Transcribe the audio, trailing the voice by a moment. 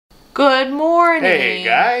Good morning. Hey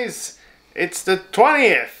guys, it's the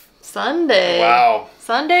 20th. Sunday. Wow.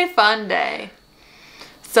 Sunday fun day.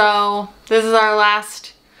 So this is our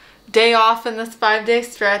last day off in this 5-day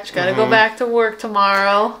stretch. Gotta go back to work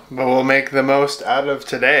tomorrow. But we'll make the most out of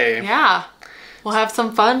today. Yeah. We'll have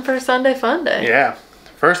some fun for Sunday fun day. Yeah.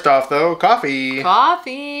 First off though, coffee.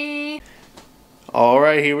 Coffee.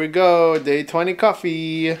 Alright, here we go. Day 20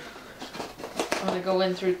 coffee. I'm gonna go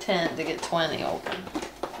in through 10 to get 20 open.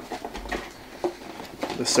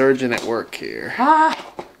 The surgeon at work here. Ah!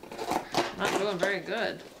 Not doing very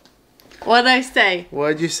good. What'd I say?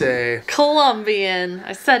 What'd you say? Colombian.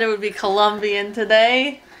 I said it would be Colombian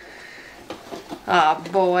today. Oh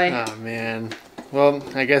boy. Oh man. Well,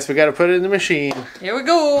 I guess we gotta put it in the machine. Here we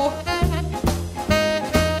go.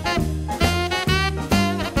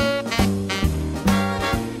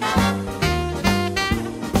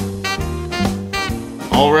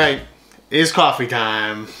 Alright, it's coffee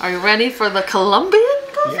time. Are you ready for the Colombian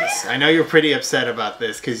coffee? Yes, I know you're pretty upset about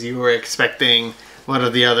this because you were expecting one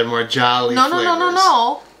of the other more jolly flavors.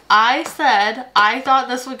 No. I said I thought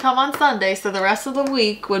this would come on Sunday, so the rest of the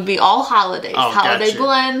week would be all holidays. Oh, Holiday gotcha.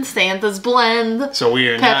 Blend, Santa's Blend, So we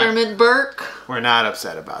are Peppermint Burke. We're not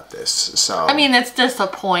upset about this. So I mean, it's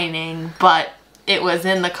disappointing, but it was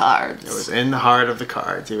in the cards. it was in the heart of the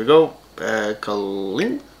cards. Here we go.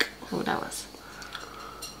 Clink. Oh, that was.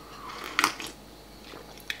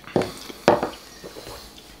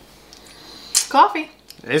 Coffee.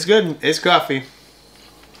 It's good. It's coffee.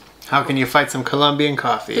 How can you fight some Colombian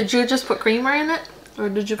coffee? Did you just put creamer in it? Or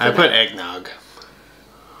did you put I put eggnog.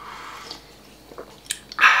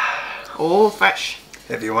 Oh, fresh.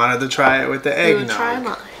 If you wanted to try it with the You eggnog. would try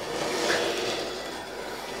mine.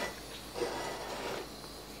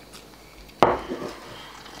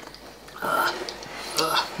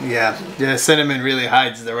 Yeah, the cinnamon really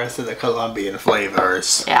hides the rest of the Colombian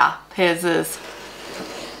flavors. Yeah, his is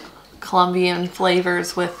Colombian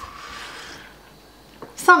flavors with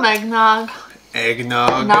some eggnog.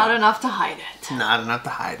 Eggnog. Not enough to hide it. Not enough to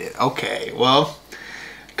hide it. Okay, well,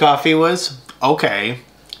 coffee was okay,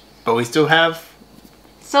 but we still have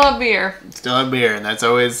Still a beer. and that's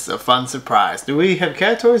always a fun surprise. Do we have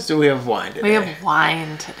cat toys? Do we have wine today? We have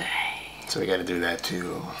wine today. So we gotta do that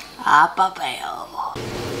too. A papel.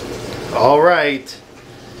 Alright.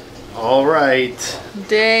 Alright.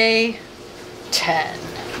 Day 10.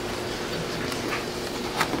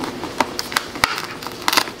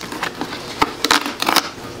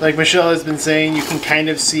 Like Michelle has been saying, you can kind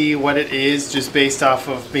of see what it is just based off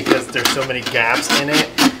of, because there's so many gaps in it.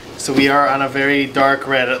 So we are on a very dark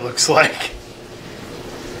red, it looks like.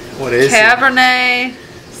 What is it? Cabernet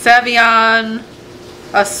Sauvignon,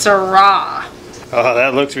 a Syrah. Oh,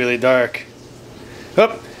 that looks really dark.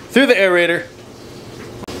 Up through the aerator.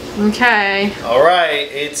 Okay.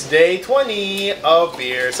 Alright, it's day 20 of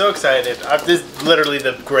beer. So excited. This is literally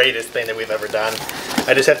the greatest thing that we've ever done.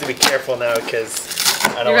 I just have to be careful now because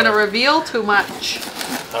I don't You're gonna reveal too much.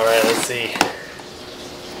 Alright, let's see.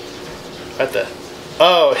 What the?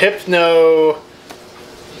 Oh,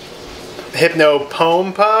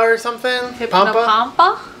 Hypnopompa or something?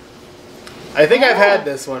 Hypnopompa? I think I've had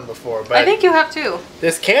this one before, but I think you have too.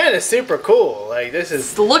 this can is super cool. Like, this is...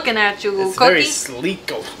 It's looking at you, It's Cookie. very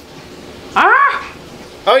sleek. Ah!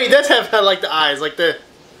 Oh, he does have like the eyes, like the...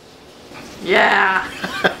 Yeah.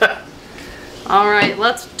 Alright,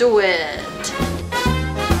 let's do it.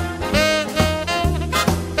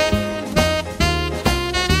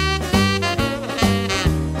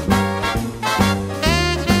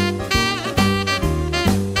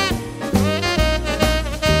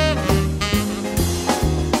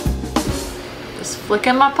 Just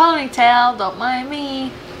flicking my ponytail, don't mind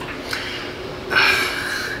me.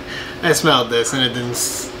 I smelled this and it didn't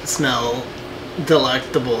smell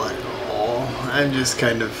delectable at all. I'm just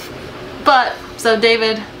kind of... But, so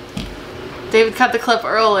David cut the clip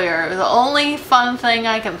earlier. The only fun thing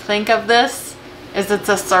I can think of this is it's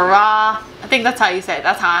a Syrah. I think that's how you say it.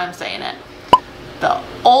 That's how I'm saying it. The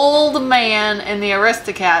old man in the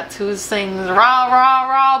Aristocats who sings rah rah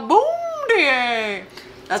rah boom die.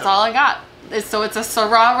 That's all I got. So it's a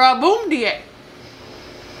Syrah rah boom die.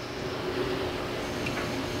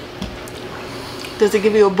 Does it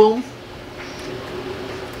give you a boom?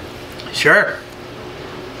 Sure.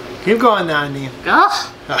 Keep going down, Neil.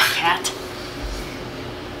 Ugh, cat.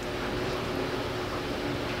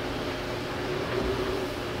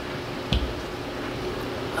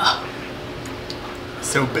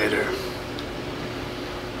 So bitter.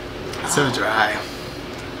 So dry.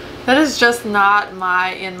 That is just not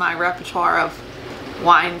in my repertoire of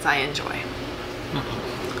wines I enjoy.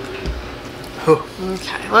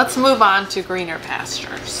 Okay, let's move on to greener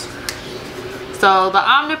pastures. So the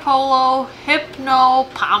Omnipolo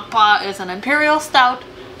Hypnopompa is an imperial stout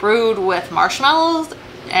brewed with marshmallows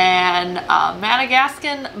and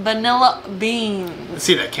Madagascan vanilla beans. Let's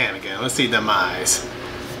see that can again. Let's see them eyes.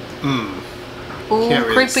 Ooh,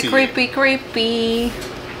 really creepy, creepy, creepy.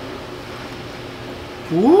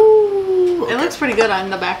 Woo! It looks pretty good on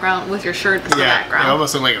the background with your shirt in the background. It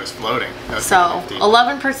almost looked like it was floating. So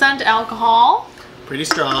 11% alcohol. Pretty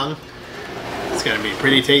strong. It's gonna be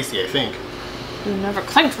pretty tasty, I think. You never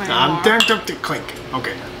clinked me I'm anymore. turned up to clink.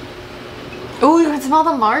 Okay. Ooh, you can smell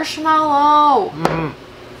the marshmallow.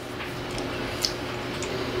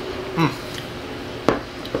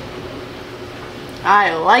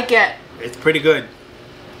 I like it. It's pretty good.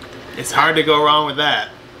 It's hard to go wrong with that.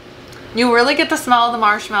 You really get the smell of the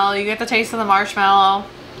marshmallow. You get the taste of the marshmallow.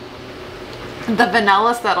 The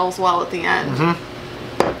vanilla settles well at the end.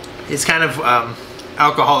 It's kind of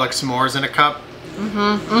alcoholic s'mores in a cup.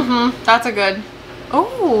 That's a good.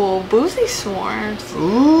 Ooh, boozy s'mores.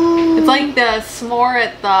 Ooh. It's like the s'more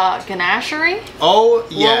at the ganachery. Oh,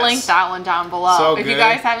 yes. We'll link that one down below. So if you good.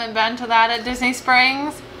 guys haven't been to that at Disney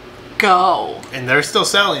Springs, go. And they're still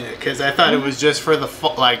selling it because I thought it was just for the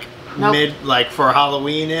for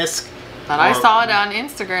Halloween-esque. But I saw it on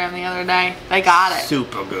Instagram the other day. They got it.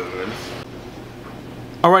 Super good.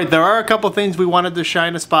 All right, there are a couple things we wanted to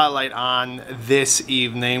shine a spotlight on this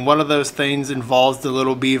evening. One of those things involves the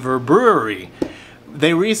Lil Beaver Brewery.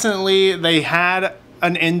 They had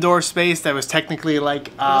an indoor space that was technically like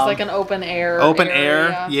it was like an open air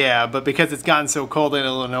area. Yeah, but because it's gotten so cold in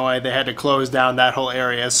Illinois, they had to close down that whole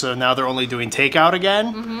area, so now they're only doing takeout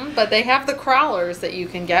again. But they have the crawlers that you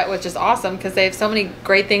can get, which is awesome because they have so many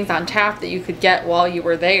great things on tap that you could get while you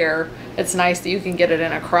were there. It's nice that you can get it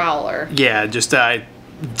in a crawler. Yeah, just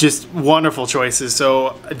wonderful choices.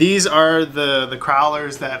 So these are the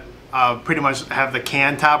crawlers that pretty much have the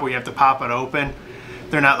can top where you have to pop it open.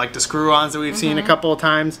 They're not like the screw-ons that we've seen a couple of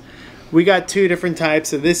times. We got two different types.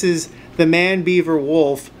 So this is the Man Beaver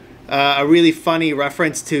Wolf, a really funny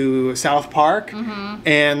reference to South Park.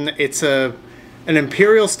 And it's an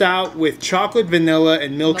imperial stout with chocolate, vanilla,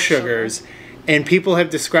 and milk sugars. And people have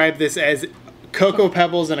described this as cocoa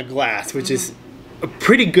pebbles in a glass, which is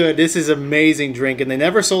pretty good. This is an amazing drink, and they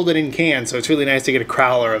never sold it in cans, so it's really nice to get a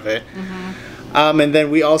crowler of it. And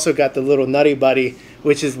then we also got the little Nutty Buddy,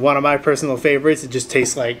 which is one of my personal favorites. It just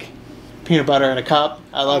tastes like peanut butter in a cup.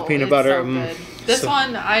 I love peanut butter. So good. This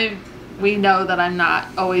one, we know that I'm not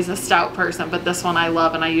always a stout person, but this one I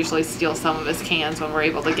love, and I usually steal some of his cans when we're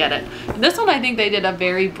able to get it. And this one, I think they did a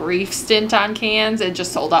very brief stint on cans. It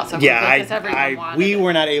just sold out so quickly because everyone wanted we it.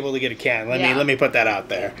 were not able to get a can. Let me put that out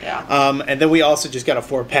there. Yeah. And then we also just got a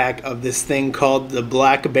 4-pack of this thing called the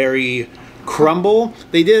Blackberry Crumble.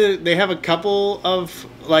 They have a couple of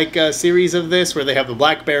a series of this where they have the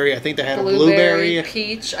blackberry. I think they had a blueberry.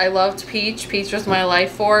 Peach. I loved peach. Peach was my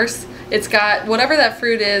life force. It's got whatever that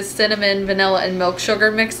fruit is, cinnamon, vanilla, and milk sugar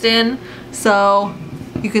mixed in. So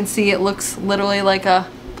you can see it looks literally like a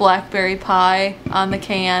blackberry pie on the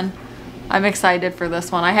can. I'm excited for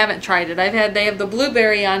this one. I haven't tried it. They have the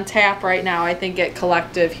blueberry on tap right now, I think at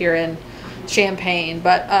Collective here in Champaign.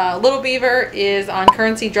 But Lil Beaver is on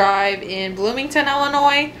Currency Drive in Bloomington,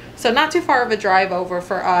 Illinois. So not too far of a drive over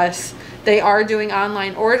for us. They are doing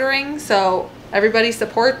online ordering, so everybody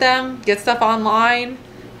support them. Get stuff online.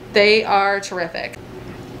 They are terrific.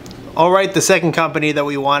 All right, the second company that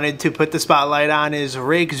we wanted to put the spotlight on is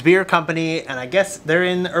Riggs Beer Company, and I guess they're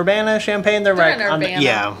in Urbana, Champaign. They're right in Urbana.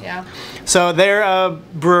 Yeah. So they're a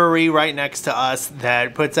brewery right next to us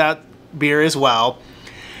that puts out beer as well.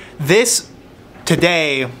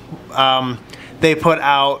 Today, they put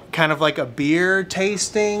out kind of like a beer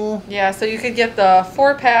tasting. Yeah, so you could get the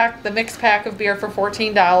 4-pack, the mixed pack of beer for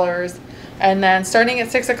 $14. And then starting at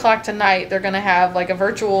 6 o'clock tonight, they're going to have like a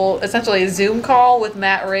virtual, essentially a Zoom call with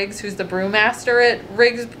Matt Riggs, who's the brewmaster at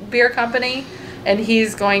Riggs Beer Company. And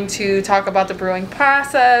he's going to talk about the brewing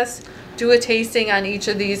process, do a tasting on each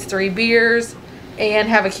of these 3 beers, and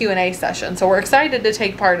have a Q&A session. So we're excited to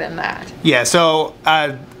take part in that. Yeah, so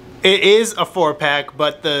it is a 4-pack,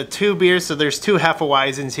 but the 2 beers, so there's 2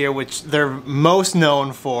 Hefeweizens here, which they're most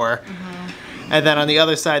known for. And then on the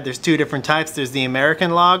other side, there's 2 different types. There's the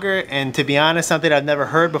American Lager, and to be honest, something I've never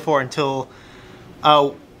heard before until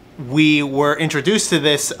we were introduced to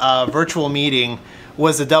this virtual meeting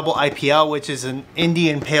was the Double IPL, which is an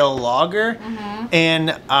Indian Pale Lager.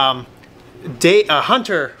 And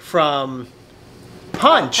Hunter from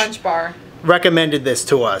Punch Bar recommended this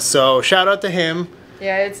to us, so shout out to him.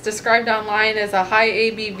 Yeah, it's described online as a high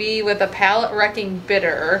ABV with a palate-wrecking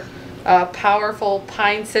bitter. a powerful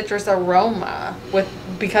pine citrus aroma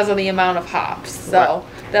because of the amount of hops. So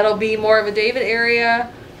that'll be more of a David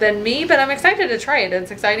area than me, but I'm excited to try it. It's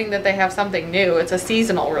exciting that they have something new. It's a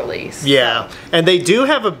seasonal release. Yeah, and they do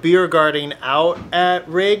have a beer garden out at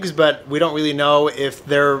Riggs, but we don't really know if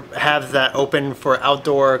they have that open for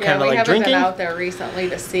outdoor kind of like drinking. We haven't been out there recently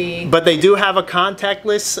to see. But they do have a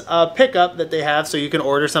contactless pickup that they have, so you can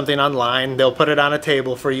order something online. They'll put it on a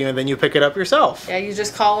table for you, and then you pick it up yourself. Yeah, you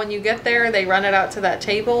just call when you get there. They run it out to that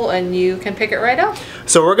table, and you can pick it right up.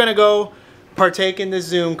 So we're gonna go partake in this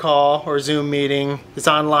Zoom call or Zoom meeting. It's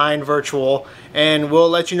online, virtual, and we'll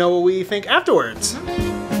let you know what we think afterwards.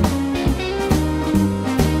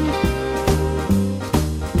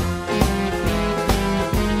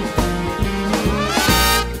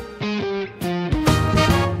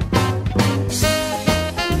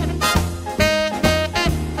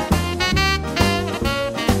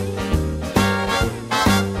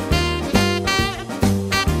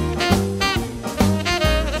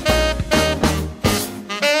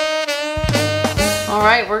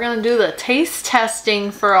 Alright, we're going to do the taste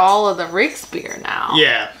testing for all of the Riggs beer now.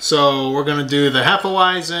 Yeah, so we're going to do the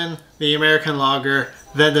Hefeweizen, the American Lager,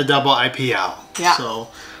 then the double IPL. Yeah. So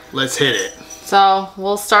let's hit it. So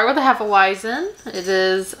we'll start with the Hefeweizen. It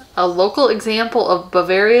is a local example of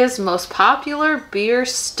Bavaria's most popular beer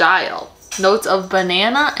style. Notes of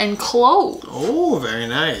banana and clove. Oh, very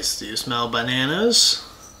nice. Do you smell bananas?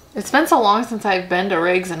 It's been so long since I've been to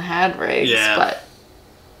Riggs and had Riggs, but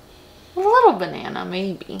a little banana,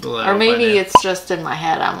 maybe. Or maybe it's just in my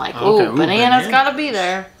head. I'm like, ooh, banana's gotta be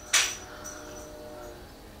there.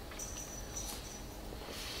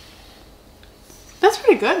 That's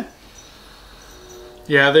pretty good.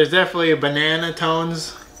 Yeah, there's definitely banana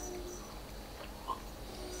tones.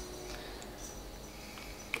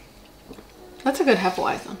 That's a good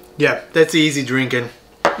Hefeweizen. Yeah, that's easy drinking.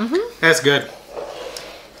 That's good.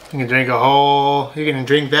 You can drink you can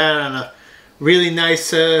drink that on a really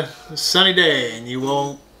nice sunny day, and you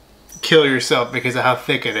won't kill yourself because of how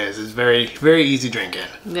thick it is. It's very, very easy drinking.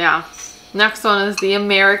 Yeah. Next one is the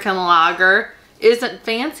American Lager. Isn't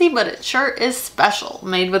fancy, but it sure is special.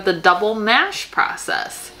 Made with the double mash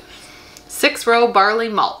process. 6-row barley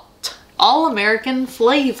malt. All American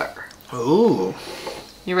flavor. Ooh.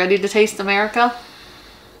 You ready to taste America?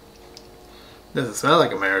 Doesn't smell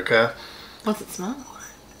like America. What's it smell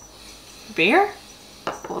like? Beer?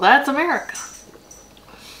 Well, that's America.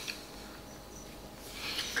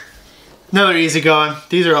 Another easy going.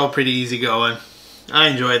 These are all pretty easy going. I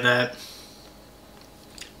enjoyed that.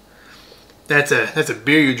 That's a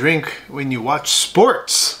beer you drink when you watch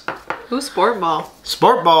sports. Who's Sport Ball?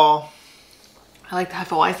 Sport Ball. I like the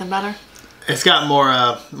Hefeweizen better. It's got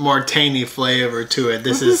more tangy flavor to it.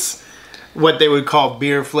 This is what they would call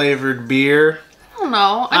beer flavored beer. I don't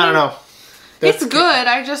know. I don't know. It's good.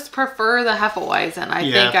 I just prefer the Hefeweizen. I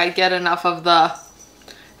think I get enough of the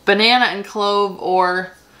banana and clove,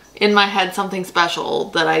 or in my head something special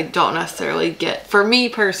that I don't necessarily get, for me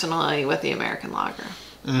personally, with the American Lager.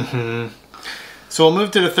 So we'll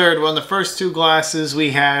move to the third one. The first two glasses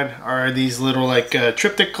we had are these little like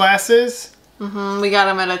triptych glasses. We got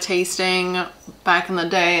them at a tasting back in the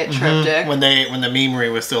day at Triptych. When the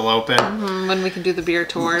memery was still open. When we could do the beer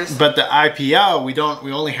tours. But the IPL,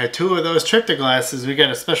 we only had 2 of those triptych glasses. We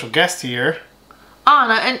got a special guest here.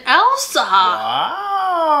 Anna and Elsa.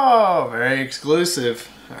 Wow, very exclusive.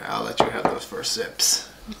 All right, I'll let you have those first sips.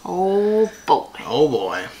 Oh boy. Oh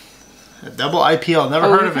boy. A double IPL, never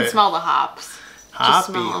heard of it. You can smell the hops. Hoppy. Just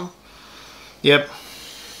smell them. Yep.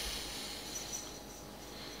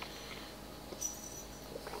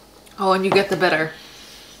 Oh, and you get the bitter.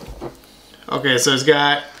 Okay, so it's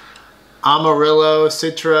got Amarillo,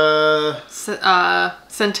 Citra,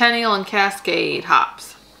 Centennial, and Cascade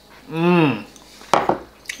hops.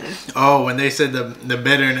 Oh, when they said the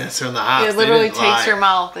bitterness from the hops, it literally takes your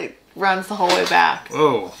mouth. It runs the whole way back.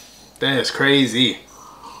 Oh, that is crazy.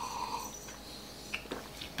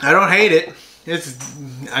 I don't hate it.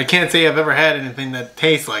 I can't say I've ever had anything that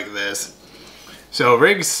tastes like this. So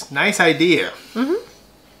Riggs, nice idea.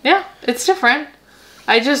 Yeah, it's different.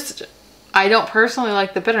 I don't personally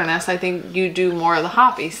like the bitterness. I think you do more of the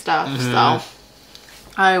hoppy stuff, so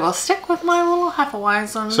I will stick with my little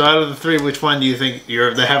Hefeweizen. So out of the 3, which one do you think the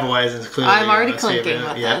Hefeweizen's clearly? I'm already clinking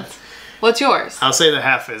with it. What's yours? I'll say the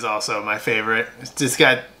Hef is also my favorite. It's just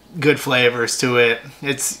got good flavors to it.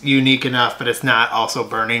 It's unique enough, but it's not also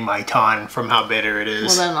burning my tongue from how bitter it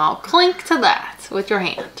is. Well, then I'll clink to that with your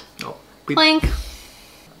hand. Oh, clink.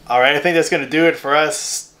 All right, I think that's going to do it for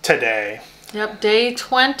us today. Yep, day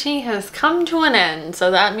 20 has come to an end,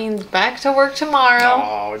 so that means back to work tomorrow.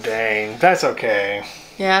 Oh, dang. That's okay.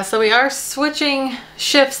 Yeah, so we are switching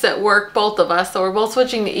shifts at work, both of us. So we're both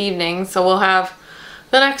switching to evenings. So we'll have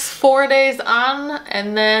the next 4 days on,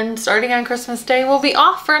 and then starting on Christmas Day, we'll be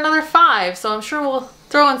off for another 5. So I'm sure we'll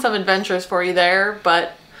throw in some adventures for you there,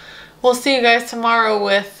 but we'll see you guys tomorrow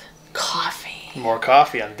with coffee. More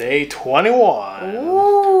coffee on day 21.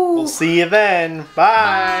 Ooh. We'll see you then.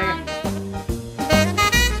 Bye. Bye.